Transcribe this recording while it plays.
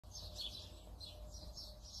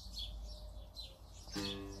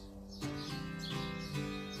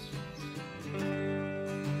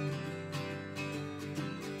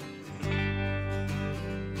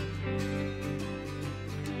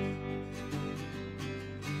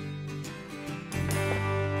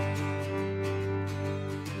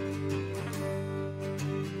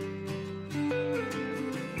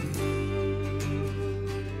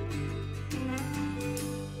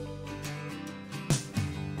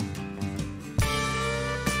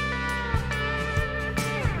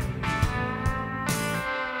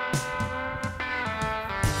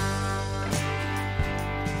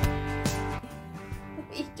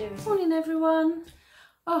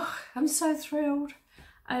I'm so thrilled.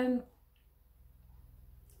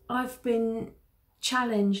 I've been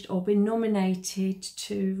challenged or been nominated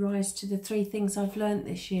to rise to the 3 things I've learnt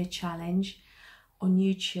this year challenge on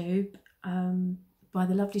YouTube by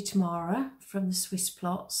the lovely Tamara from the Swiss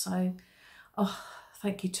Plot. So,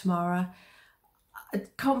 thank you, Tamara. I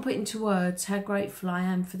can't put into words how grateful I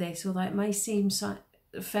am for this, although it may seem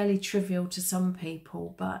fairly trivial to some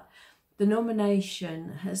people, but the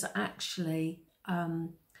nomination has actually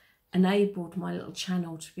enabled my little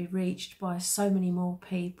channel to be reached by so many more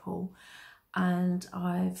people, and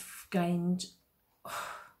I've gained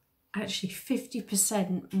actually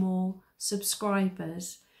 50% more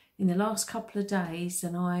subscribers in the last couple of days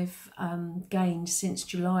than I've gained since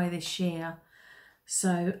July this year.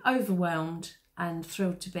 So overwhelmed and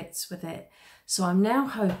thrilled to bits with it. So I'm now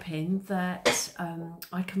hoping that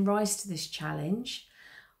I can rise to this challenge.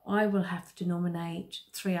 I will have to nominate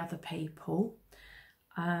 3 other people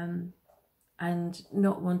and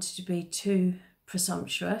not wanting to be too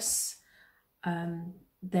presumptuous.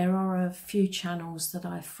 There are a few channels that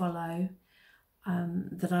I follow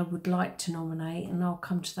that I would like to nominate, and I'll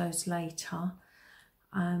come to those later.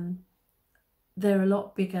 They're a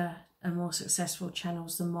lot bigger and more successful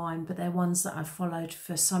channels than mine, but they're ones that I've followed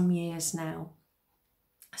for some years now.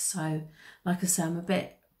 So, like I say, I'm a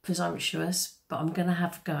bit presumptuous, but I'm going to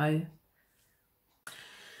have a go.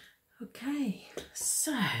 Okay,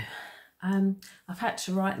 so I've had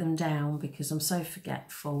to write them down because I'm so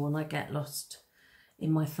forgetful and I get lost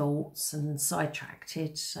in my thoughts and sidetracked.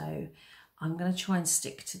 So I'm going to try and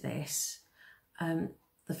stick to this.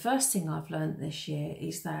 The first thing I've learned this year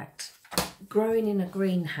is that growing in a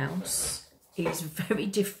greenhouse is very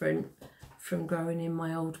different from growing in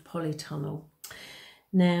my old polytunnel.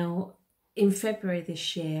 Now, in February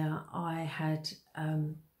this year, I had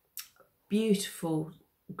beautiful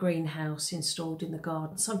greenhouse installed in the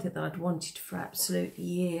garden, something that I'd wanted for absolutely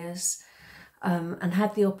years, and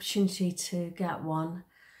had the opportunity to get one.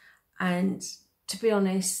 And to be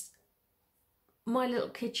honest, my little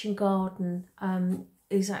kitchen garden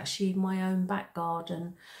is actually my own back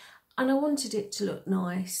garden, and I wanted it to look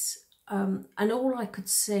nice. And all I could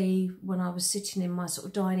see when I was sitting in my sort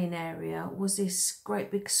of dining area was this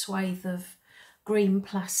great big swathe of green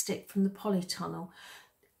plastic from the polytunnel.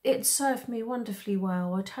 It served me wonderfully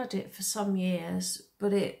well. I'd had it for some years,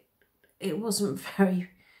 but it wasn't very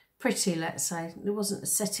pretty, let's say. It wasn't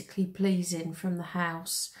aesthetically pleasing from the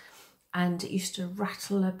house, and it used to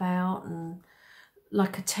rattle about and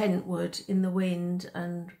like a tent would in the wind,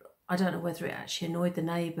 and I don't know whether it actually annoyed the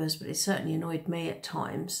neighbours, but it certainly annoyed me at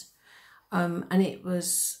times. And it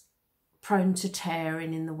was prone to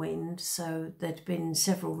tearing in the wind, so there'd been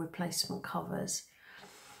several replacement covers.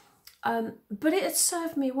 But it had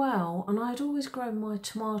served me well, and I'd always grown my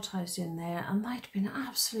tomatoes in there, and they'd been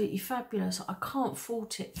absolutely fabulous. I can't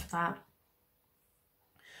fault it for that.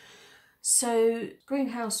 So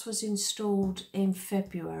greenhouse was installed in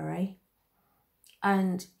February,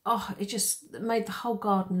 and it just made the whole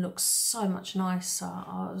garden look so much nicer.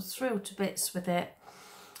 I was thrilled to bits with it,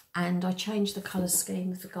 and I changed the colour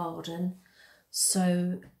scheme of the garden.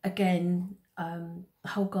 So again, the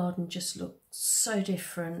whole garden just looked so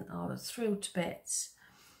different. I was thrilled to bits.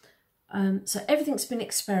 So everything's been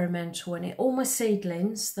experimental in it. All my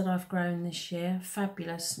seedlings that I've grown this year,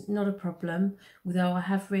 fabulous, not a problem. Although I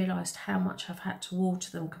have realised how much I've had to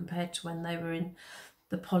water them compared to when they were in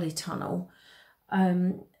the polytunnel.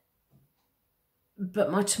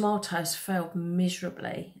 But my tomatoes failed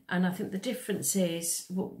miserably. And I think the difference is,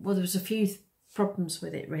 well, there was a few problems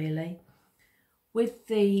with it really. With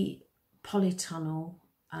the polytunnel,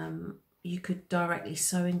 you could directly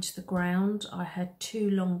sow into the ground. I had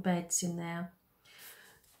 2 long beds in there.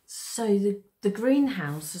 So the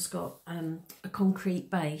greenhouse has got a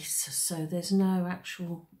concrete base, so there's no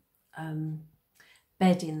actual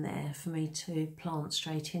bed in there for me to plant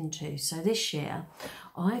straight into. So this year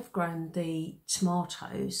I've grown the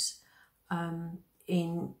tomatoes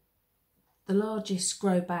in the largest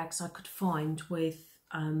grow bags I could find with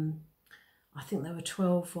I think they were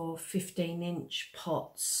 12 or 15-inch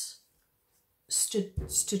pots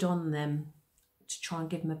stood on them to try and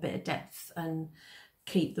give them a bit of depth and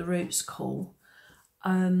keep the roots cool.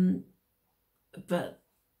 But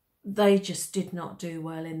they just did not do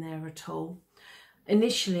well in there at all.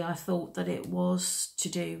 Initially I thought that it was to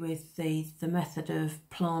do with the method of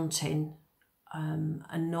planting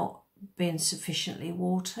and not being sufficiently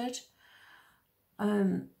watered.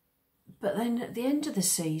 But then at the end of the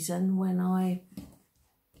season, when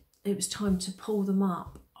it was time to pull them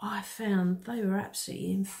up, I found they were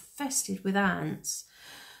absolutely infested with ants.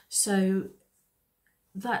 So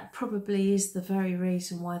that probably is the very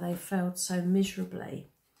reason why they failed so miserably.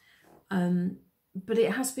 But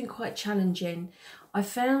it has been quite challenging. I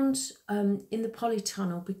found in the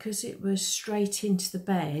polytunnel, because it was straight into the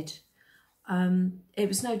bed, it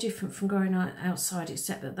was no different from growing outside,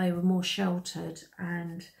 except that they were more sheltered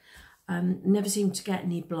and never seemed to get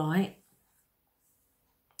any blight.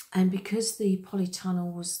 And because the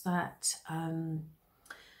polytunnel was that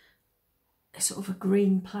sort of a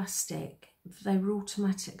green plastic, they were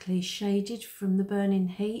automatically shaded from the burning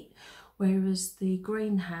heat, whereas the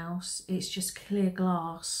greenhouse, it's just clear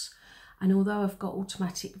glass. And although I've got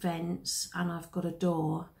automatic vents and I've got a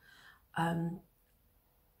door, and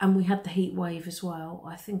we had the heat wave as well,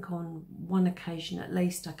 I think on one occasion at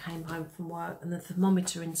least I came home from work and the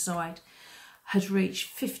thermometer inside had reached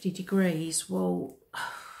 50 degrees. Well,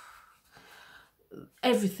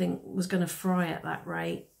 everything was going to fry at that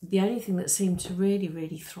rate. The only thing that seemed to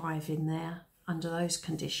really thrive in there under those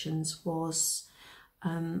conditions was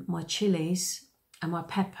my chilies and my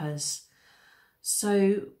peppers.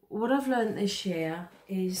 So what I've learned this year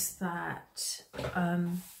is that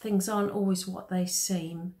things aren't always what they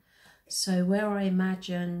seem. So where I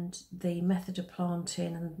imagined the method of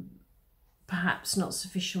planting and perhaps not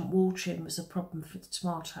sufficient watering was a problem for the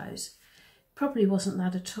tomatoes, probably wasn't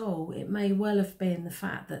that at all. It may well have been the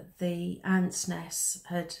fact that the ants' nests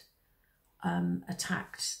had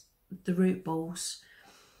attacked the root balls.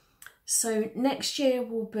 So next year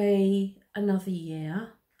will be another year.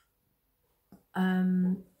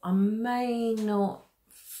 I may not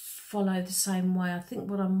follow the same way. I think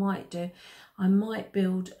what I might do, I might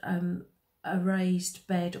build a raised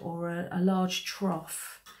bed or a large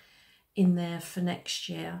trough in there for next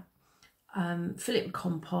year. Fill it with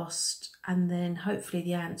compost, and then hopefully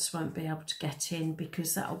the ants won't be able to get in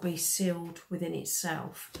because that'll be sealed within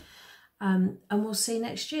itself. And we'll see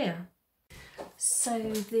next year. So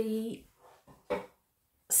the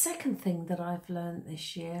second thing that I've learned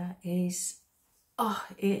this year is,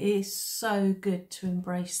 it is so good to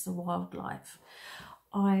embrace the wildlife.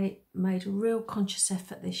 I made a real conscious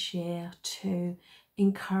effort this year to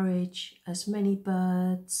encourage as many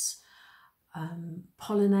birds,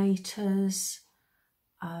 pollinators,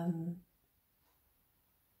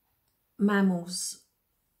 mammals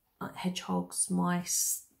like hedgehogs,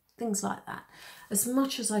 mice, things like that, as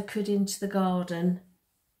much as I could into the garden,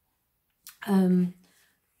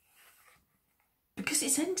 because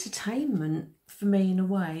it's entertainment for me in a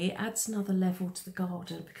way. It adds another level to the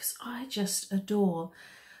garden, because I just adore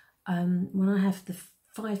when I have the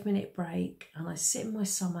 5-minute break and I sit in my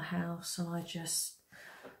summer house and I just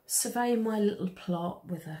survey my little plot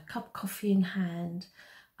with a cup of coffee in hand,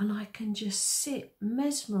 and I can just sit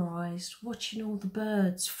mesmerised watching all the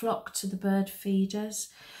birds flock to the bird feeders.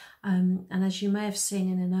 And as you may have seen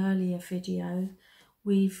in an earlier video,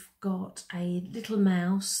 we've got a little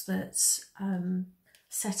mouse that's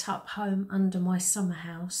set up home under my summer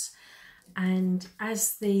house, and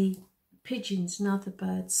as the pigeons and other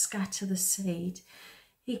birds scatter the seed,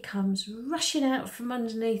 he comes rushing out from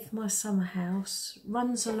underneath my summer house,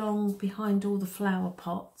 runs along behind all the flower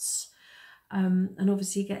pots, and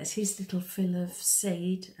obviously gets his little fill of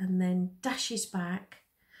seed, and then dashes back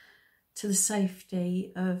to the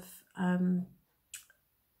safety of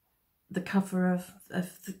the cover of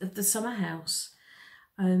the summer house.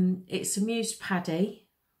 It's amused Paddy,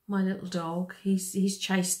 my little dog. He's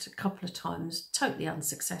chased a couple of times, totally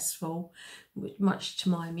unsuccessful, much to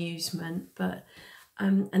my amusement. But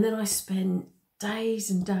and then I spent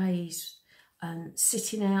days and days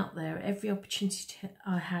sitting out there, every opportunity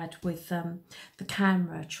I had with the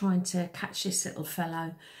camera, trying to catch this little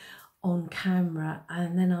fellow on camera.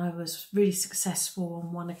 And then I was really successful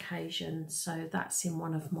on one occasion, so that's in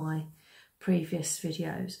one of my previous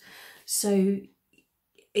videos. So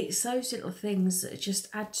it's those little things that just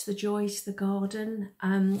add to the joy to the garden.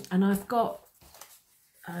 And I've got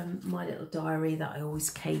my little diary that I always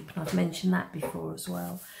keep, and I've mentioned that before as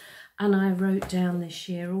well. And I wrote down this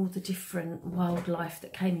year all the different wildlife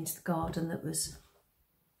that came into the garden that was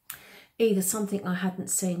either something I hadn't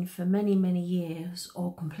seen for many years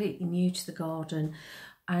or completely new to the garden.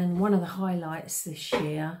 And one of the highlights this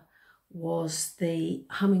year was the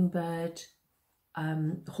hummingbird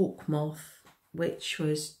hawk moth, which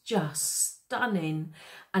was just stunning.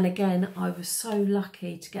 And again, I was so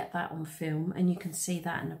lucky to get that on film, and you can see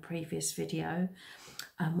that in a previous video.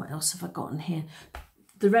 What else have I got in here?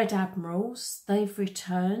 The red admirals, they've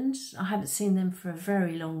returned. I haven't seen them for a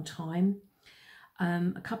very long time.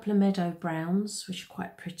 A couple of meadow browns, which are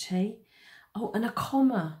quite pretty. Oh, and a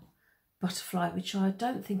comma butterfly, which I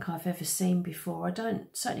don't think I've ever seen before. I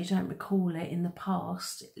certainly don't recall it in the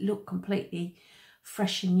past. It looked completely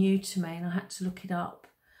fresh and new to me, and I had to look it up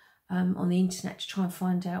on the internet to try and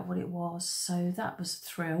find out what it was. So that was a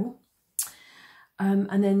thrill.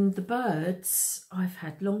 And then the birds, I've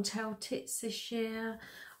had long-tailed tits this year.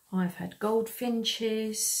 I've had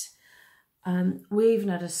goldfinches. We even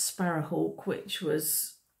had a sparrowhawk, which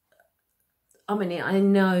was, I mean, I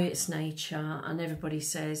know it's nature and everybody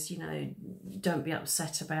says, you know, don't be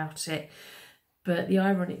upset about it. But the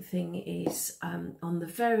ironic thing is, on the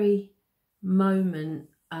very moment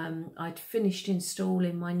I'd finished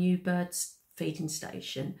installing my new birds feeding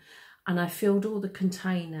station, and I filled all the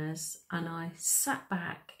containers and I sat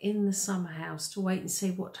back in the summer house to wait and see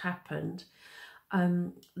what happened.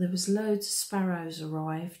 There was loads of sparrows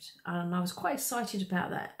arrived, and I was quite excited about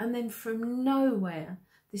that. And then from nowhere,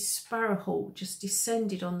 this sparrowhawk just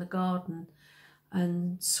descended on the garden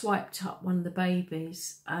and swiped up one of the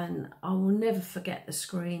babies, and I will never forget the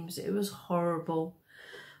screams. It was horrible.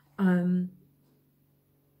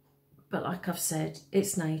 But like I've said,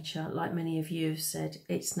 it's nature. Like many of you have said,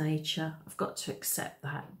 it's nature. I've got to accept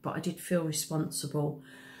that, but I did feel responsible.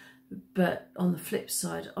 But on the flip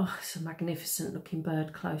side, oh, it's a magnificent looking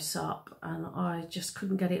bird close up, and I just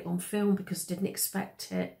couldn't get it on film because I didn't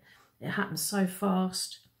expect it. It happened so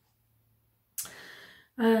fast.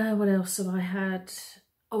 What else have I had?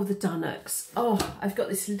 Oh, the dunnocks. Oh, I've got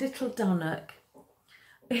this little dunnock.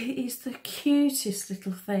 It is the cutest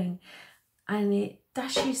little thing, and it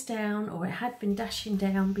dashes down, or it had been dashing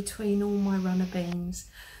down between all my runner bins.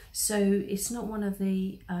 So it's not one of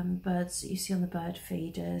the birds that you see on the bird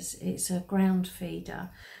feeders. It's a ground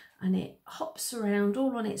feeder, and it hops around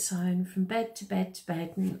all on its own from bed to bed to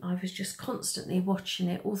bed, and I was just constantly watching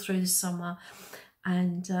it all through the summer.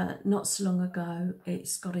 And not so long ago,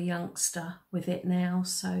 it's got a youngster with it now.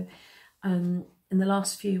 So in the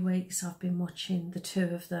last few weeks, I've been watching the two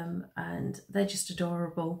of them, and they're just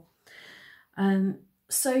adorable.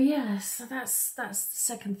 So yeah, so that's the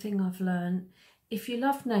second thing I've learned. If you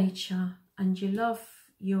love nature and you love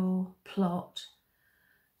your plot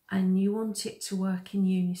and you want it to work in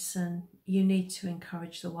unison, you need to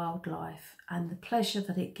encourage the wildlife, and the pleasure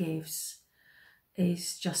that it gives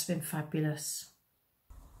is just been fabulous.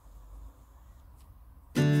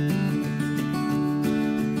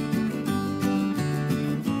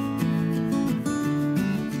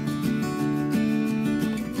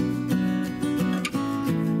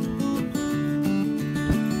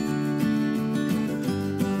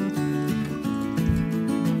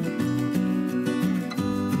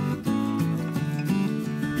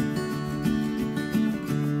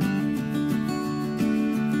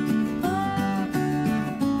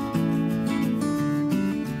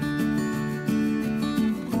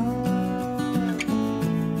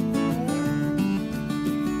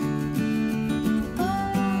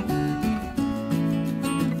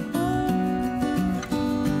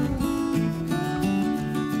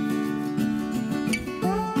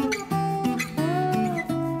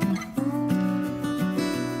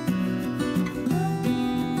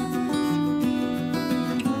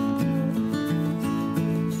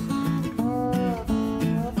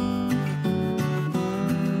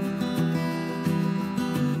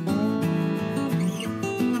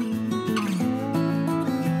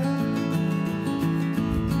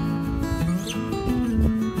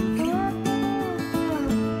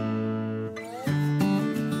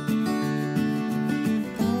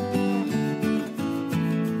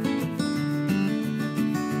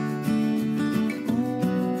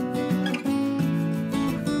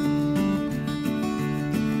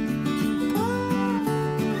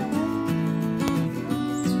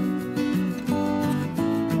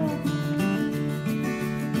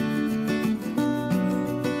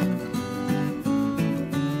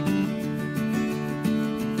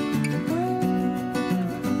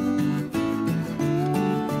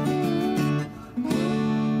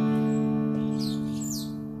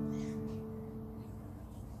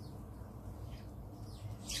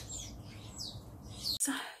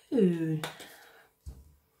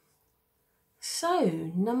 So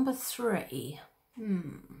number 3,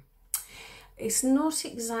 it's not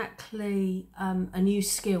exactly a new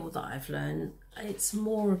skill that I've learned. It's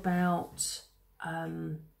more about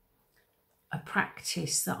a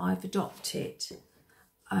practice that I've adopted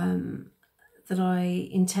that I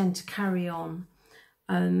intend to carry on.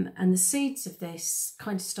 And the seeds of this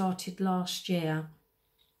kind of started last year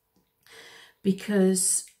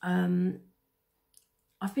because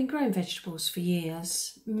I've been growing vegetables for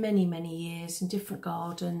years, many years in different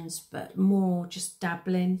gardens, but more just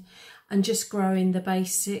dabbling and just growing the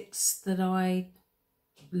basics that I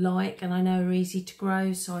like and I know are easy to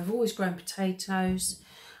grow. So I've always grown potatoes.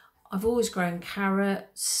 I've always grown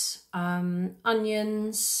carrots,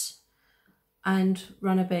 onions and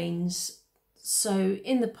runner beans. So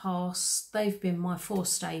in the past, they've been my 4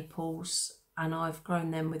 staples, and I've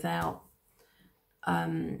grown them without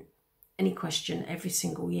any question every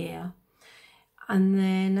single year. And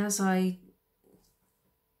then as I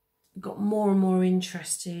got more and more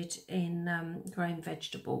interested in growing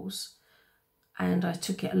vegetables, and I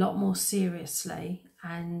took it a lot more seriously,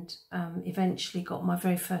 and eventually got my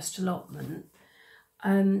very first allotment,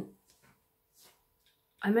 I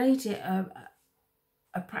made it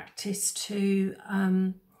a practice to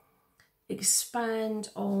expand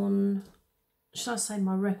on, shall I say,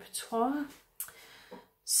 my repertoire.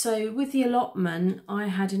 So with the allotment, I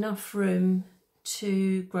had enough room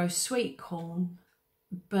to grow sweet corn,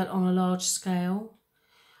 but on a large scale.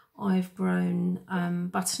 I've grown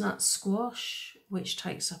butternut squash, which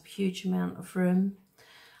takes up a huge amount of room.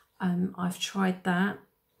 I've tried that.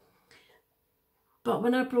 But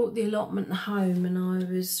when I brought the allotment home and I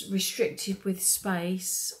was restricted with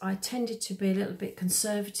space, I tended to be a little bit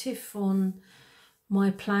conservative on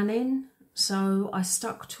my planning. So I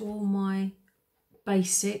stuck to all my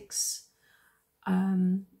basics,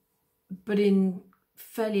 but in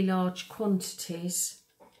fairly large quantities.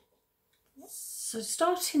 So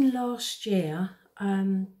starting last year,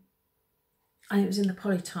 and it was in the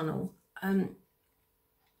polytunnel,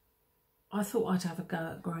 I thought I'd have a go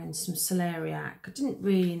at growing some celeriac. I didn't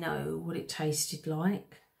really know what it tasted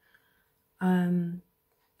like,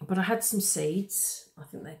 but I had some seeds. I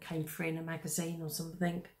think they came free in a magazine or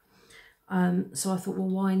something. So I thought, well,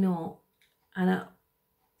 why not? And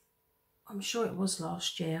I'm sure it was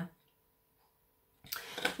last year,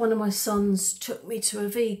 one of my sons took me to a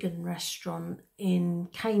vegan restaurant in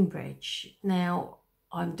Cambridge. Now,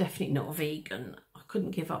 I'm definitely not a vegan. I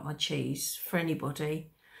couldn't give up my cheese for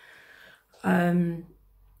anybody.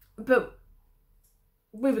 But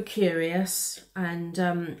we were curious,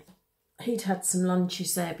 and he'd had some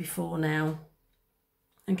lunches there before now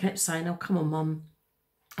and kept saying, oh, come on, Mum,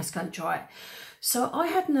 let's go and try it. So I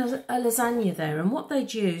had a lasagna there, and what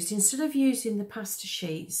they'd used, instead of using the pasta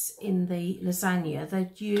sheets in the lasagna,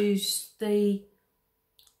 they'd used the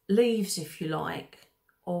leaves, if you like,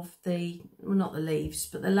 of the, well, not the leaves,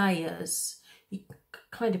 but the layers. You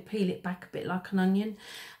kind of peel it back a bit like an onion,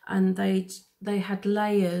 and they had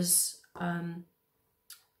layers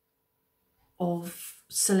of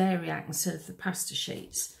celeriac instead of the pasta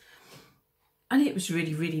sheets. And it was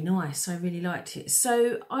really, really nice. I really liked it.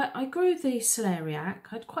 So I grew the celeriac.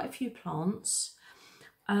 I had quite a few plants.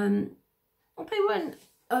 They weren't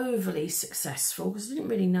overly successful because I didn't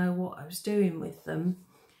really know what I was doing with them.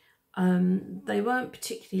 They weren't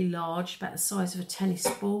particularly large, about the size of a tennis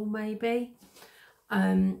ball maybe.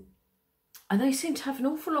 And they seemed to have an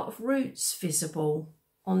awful lot of roots visible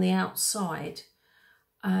on the outside.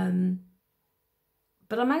 But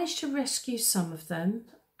I managed to rescue some of them.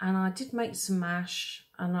 And I did make some mash,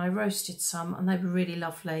 and I roasted some, and they were really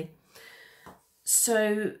lovely.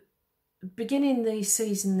 So beginning the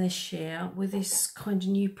season this year with this kind of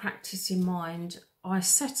new practice in mind, I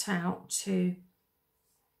set out to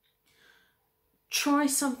try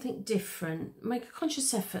something different, make a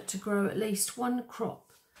conscious effort to grow at least one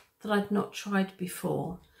crop that I'd not tried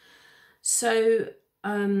before. So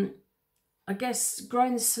I guess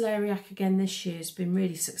growing the celeriac again this year has been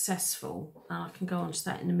really successful, and I can go on to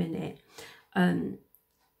that in a minute.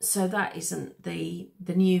 So that isn't the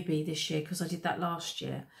newbie this year, because I did that last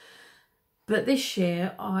year. But this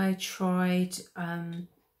year I tried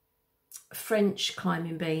French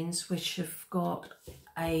climbing beans, which have got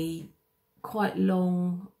a quite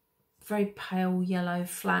long, very pale yellow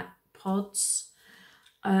flat pods.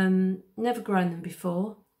 Never grown them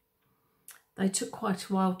before. They took quite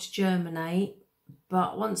a while to germinate,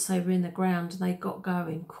 but once they were in the ground and they got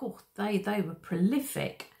going, they were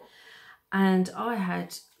prolific. And I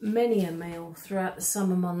had many a meal throughout the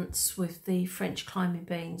summer months with the French climbing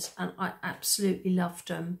beans, and I absolutely loved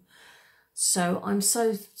them. So I'm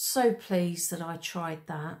so pleased that I tried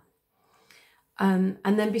that. And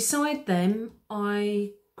then beside them,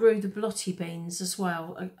 I grew the blotti beans as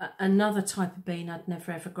well, another type of bean I'd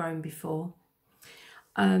never ever grown before.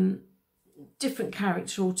 Different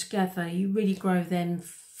character altogether. You really grow them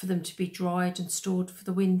for them to be dried and stored for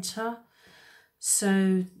the winter.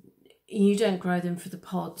 So you don't grow them for the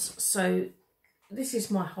pods. So this is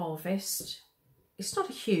my harvest. It's not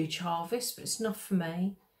a huge harvest, but it's enough for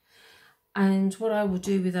me. And what I will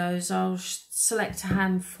do with those, I'll select a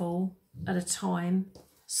handful at a time,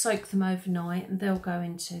 soak them overnight, and they'll go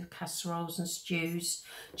into casseroles and stews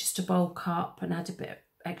just to bulk up and add a bit of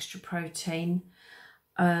extra protein.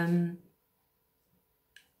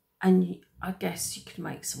 and I guess you could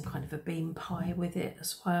make some kind of a bean pie with it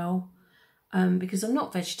as well. Because I'm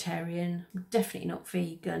not vegetarian, I'm definitely not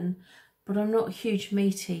vegan, but I'm not a huge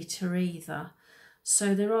meat eater either.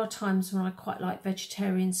 So there are times when I quite like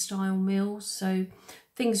vegetarian style meals. So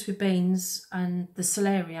things with beans and the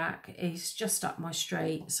celeriac is just up my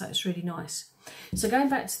street, so it's really nice. So going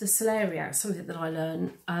back to the celeriac, something that I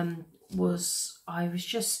learned was I was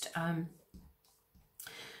just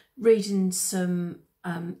reading some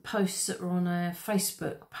posts that were on a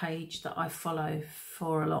Facebook page that I follow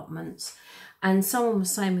for allotments, and someone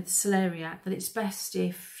was saying with the celeriac that it's best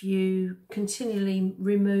if you continually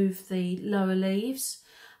remove the lower leaves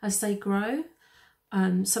as they grow,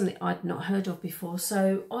 something I'd not heard of before.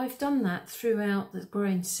 So I've done that throughout the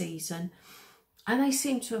growing season, and they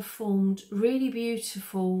seem to have formed really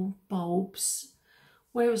beautiful bulbs,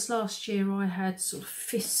 whereas last year I had sort of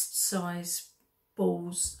fist-size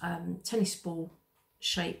balls, tennis ball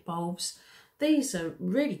shaped bulbs. These are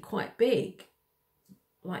really quite big,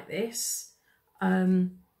 like this.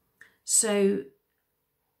 So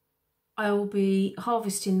I will be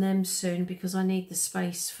harvesting them soon because I need the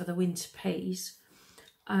space for the winter peas.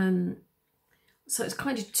 So it's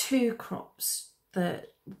kind of two crops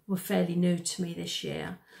that were fairly new to me this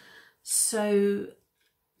year. So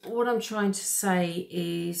what I'm trying to say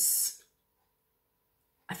is,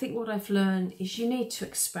 I think what I've learned is you need to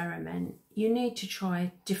experiment. You need to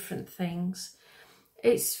try different things.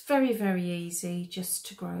 It's very, very easy just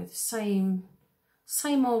to grow the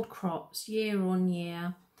same old crops year on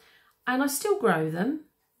year. And I still grow them,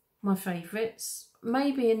 my favourites,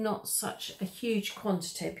 maybe in not such a huge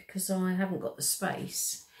quantity because I haven't got the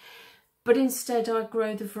space. But instead I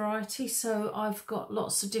grow the variety, so I've got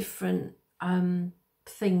lots of different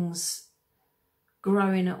things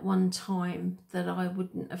growing at one time that I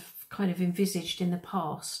wouldn't have kind of envisaged in the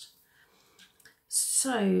past.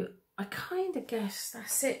 So I kind of guess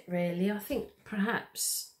that's it really. I think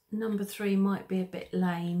perhaps number 3 might be a bit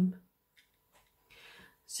lame.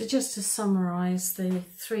 So just to summarise the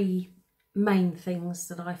 3 main things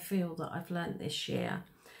that I feel that I've learnt this year.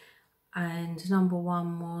 And number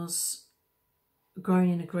 1 was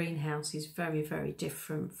growing in a greenhouse is very, very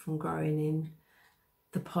different from growing in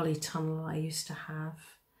the polytunnel I used to have.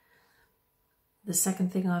 The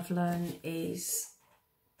second thing I've learned is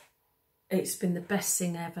it's been the best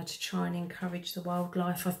thing ever to try and encourage the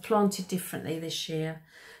wildlife. I've planted differently this year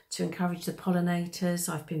to encourage the pollinators.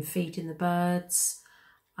 I've been feeding the birds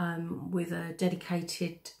with a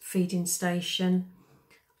dedicated feeding station,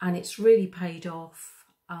 and it's really paid off.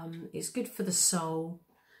 It's good for the soul,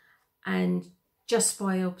 and just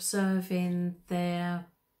by observing their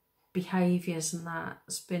behaviours and that,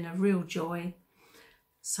 it's been a real joy.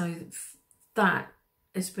 So that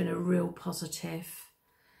has been a real positive.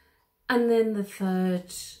 And then the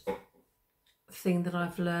third thing that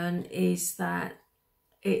I've learned is that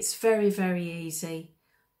it's very, very easy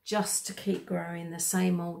just to keep growing the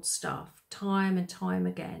same old stuff time and time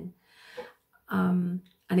again. And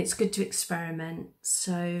it's good to experiment.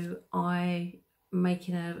 So I'm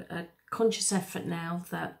making a conscious effort now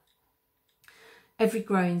that every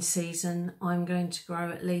growing season I'm going to grow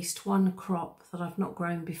at least one crop that I've not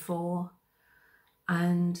grown before,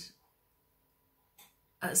 and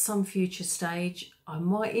at some future stage I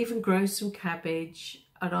might even grow some cabbage.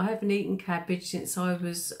 And I haven't eaten cabbage since I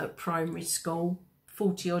was at primary school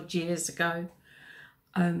 40 odd years ago,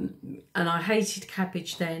 and I hated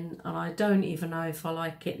cabbage then, and I don't even know if I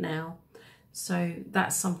like it now. So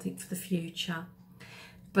that's something for the future.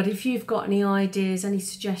 But if you've got any ideas, any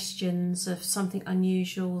suggestions of something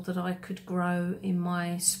unusual that I could grow in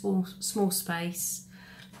my small space,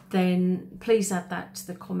 then please add that to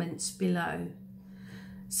the comments below.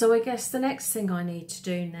 So I guess the next thing I need to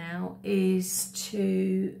do now is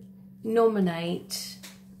to nominate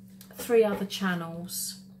 3 other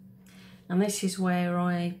channels. And this is where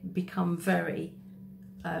I become very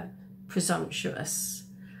presumptuous.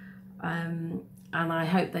 And I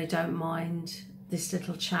hope they don't mind this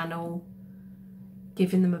little channel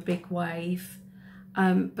giving them a big wave.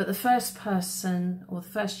 But the first person or the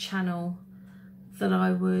first channel that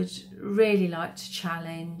I would really like to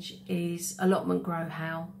challenge is Allotment Grow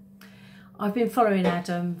How. I've been following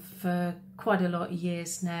Adam for quite a lot of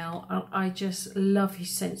years now. I just love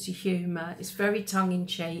his sense of humour. It's very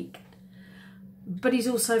tongue-in-cheek, but he's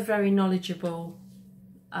also very knowledgeable.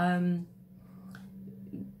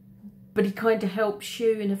 But he kind of helps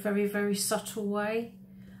you in a very, very subtle way.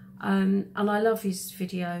 And I love his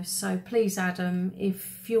videos. So please, Adam,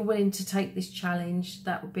 if you're willing to take this challenge,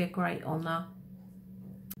 that would be a great honour.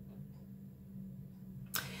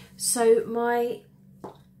 So my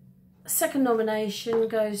second nomination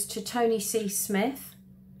goes to Tony C. Smith.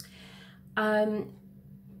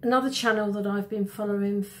 Another channel that I've been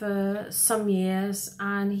following for some years,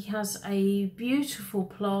 and he has a beautiful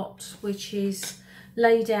plot which is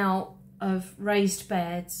laid out of raised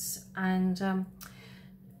beds. And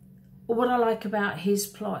what I like about his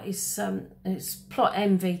plot is it's plot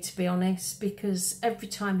envy, to be honest, because every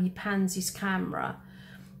time he pans his camera,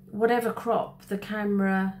 whatever crop the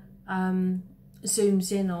camera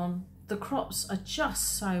zooms in on, the crops are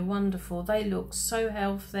just so wonderful. They look so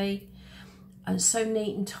healthy and so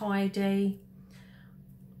neat and tidy.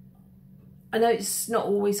 I know it's not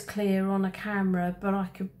always clear on a camera, but I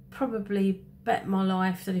could probably bet my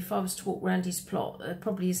life that if I was to walk around his plot, there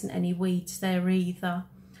probably isn't any weeds there either.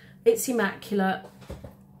 It's immaculate,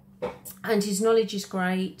 and his knowledge is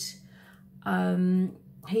great.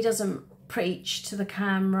 He doesn't preach to the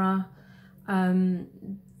camera.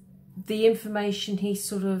 The information he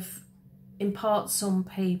sort of imparts on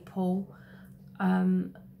people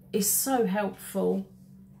is so helpful,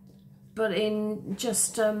 but in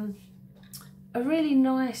just a really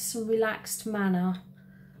nice and relaxed manner.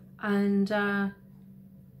 And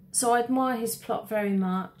so I admire his plot very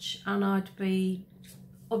much, and I'd be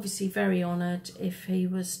obviously very honoured if he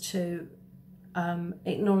was to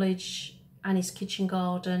acknowledge Annie's kitchen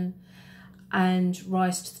garden and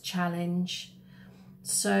rise to the challenge.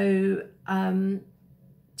 So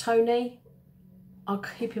Tony, I'll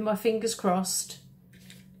keep my fingers crossed.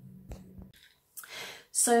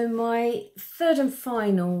 So my third and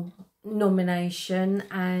final nomination,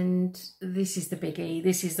 and this is the biggie,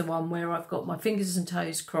 this is the one where I've got my fingers and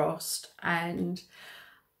toes crossed, and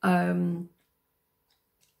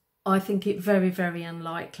I think it very, very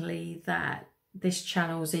unlikely that this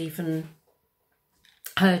channel's even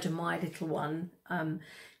heard of my little one.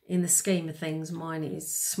 In the scheme of things, mine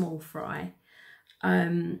is small fry.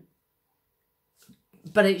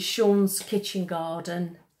 But it's Sean's kitchen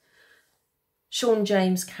garden. Sean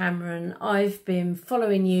James Cameron, I've been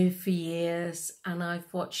following you for years, and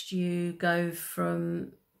I've watched you go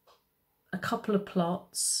from a couple of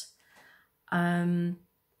plots.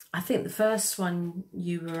 I think the first one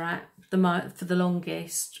you were at for the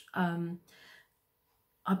longest, I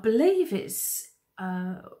believe it's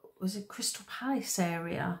was it Crystal Palace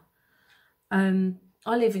area. I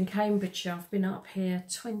live in Cambridgeshire. I've been up here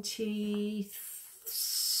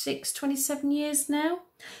 27 years now,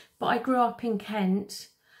 but I grew up in Kent,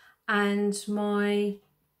 and my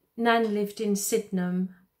nan lived in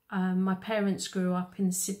Sydenham. My parents grew up in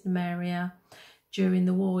the Sydenham area during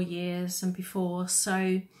the war years and before,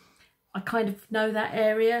 so I kind of know that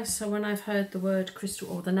area. So when I've heard the word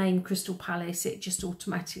Crystal, or the name Crystal Palace, it just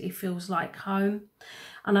automatically feels like home.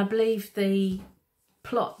 And I believe the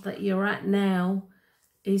plot that you're at now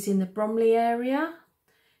is in the Bromley area,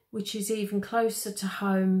 which is even closer to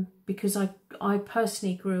home, because I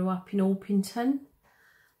personally grew up in Orpington.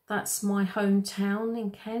 That's my hometown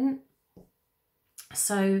in Kent.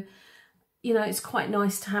 So, you know, it's quite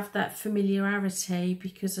nice to have that familiarity,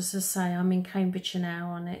 because, as I say, I'm in Cambridgeshire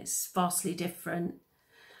now and it's vastly different.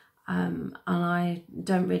 And I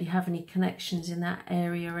don't really have any connections in that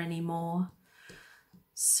area anymore.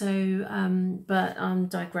 So, but I'm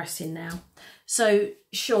digressing now. So,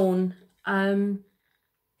 Sean,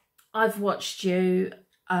 I've watched you.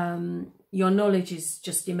 Your knowledge is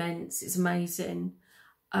just immense. It's amazing.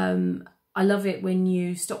 I love it when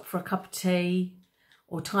you stop for a cup of tea,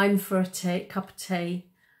 or time for a cup of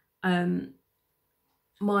tea.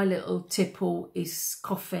 My little tipple is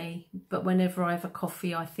coffee, but whenever I have a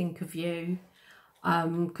coffee, I think of you,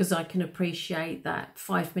 because I can appreciate that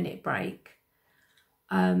 5-minute break.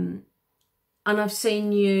 And I've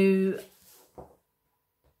seen you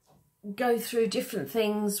go through different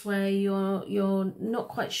things where you're not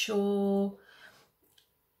quite sure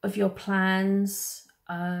of your plans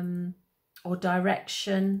or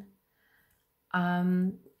direction,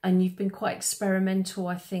 and you've been quite experimental,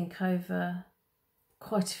 I think, over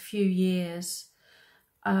quite a few years.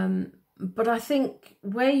 But I think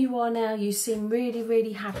where you are now, you seem really,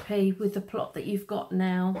 really happy with the plot that you've got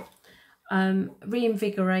now.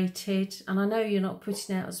 Reinvigorated, and I know you're not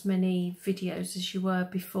putting out as many videos as you were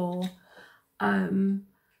before,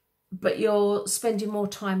 but you're spending more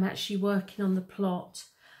time actually working on the plot,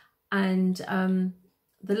 and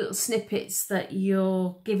the little snippets that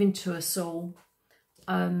you're giving to us all,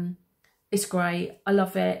 it's great. I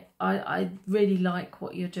love it. I really like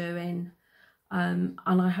what you're doing, and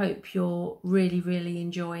I hope you're really, really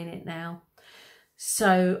enjoying it now.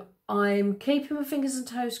 So I'm keeping my fingers and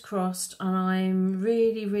toes crossed, and I'm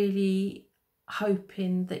really, really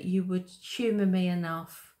hoping that you would humour me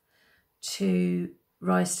enough to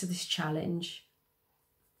rise to this challenge.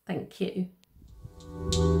 Thank you.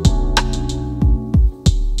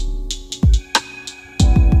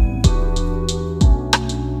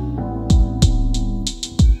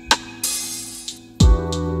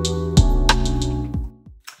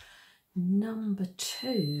 Number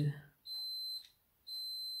 2.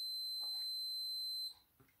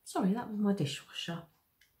 Sorry, that was my dishwasher.